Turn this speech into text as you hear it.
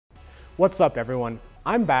What's up, everyone?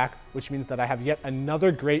 I'm back, which means that I have yet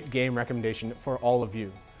another great game recommendation for all of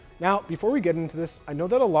you. Now, before we get into this, I know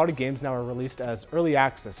that a lot of games now are released as early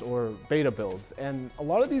access or beta builds, and a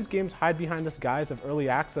lot of these games hide behind this guise of early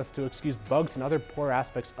access to excuse bugs and other poor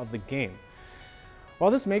aspects of the game.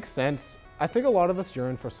 While this makes sense, I think a lot of us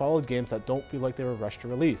yearn for solid games that don't feel like they were rushed to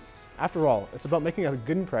release. After all, it's about making a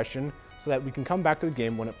good impression so that we can come back to the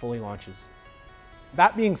game when it fully launches.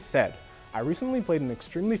 That being said, I recently played an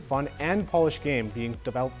extremely fun and polished game being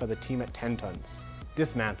developed by the team at 10 Tons,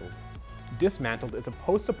 Dysmantle. Dysmantle is a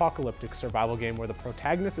post-apocalyptic survival game where the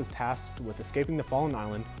protagonist is tasked with escaping the fallen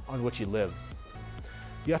island on which he lives.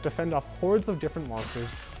 You have to fend off hordes of different monsters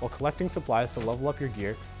while collecting supplies to level up your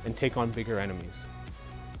gear and take on bigger enemies.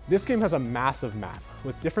 This game has a massive map,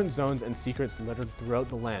 with different zones and secrets littered throughout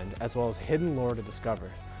the land, as well as hidden lore to discover.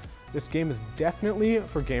 This game is definitely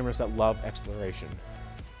for gamers that love exploration.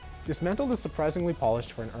 Dysmantle is surprisingly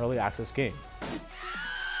polished for an early access game.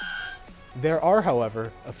 There are,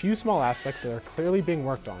 however, a few small aspects that are clearly being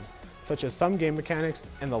worked on, such as some game mechanics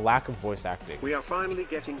and the lack of voice acting. We are finally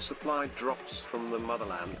getting supply drops from the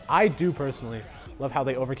motherland. I do personally love how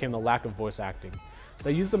they overcame the lack of voice acting.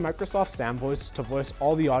 They used the Microsoft Sam voice to voice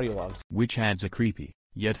all the audio logs, which adds a creepy,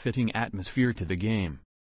 yet fitting atmosphere to the game.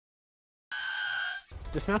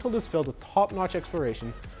 Dysmantle is filled with top-notch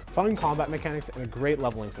exploration, fun combat mechanics, and a great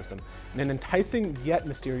leveling system, and an enticing yet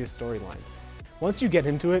mysterious storyline. Once you get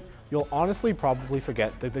into it, you'll honestly probably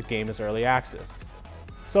forget that the game is early access.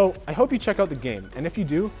 So I hope you check out the game, and if you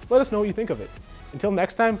do, let us know what you think of it. Until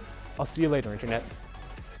next time, I'll see you later, Internet.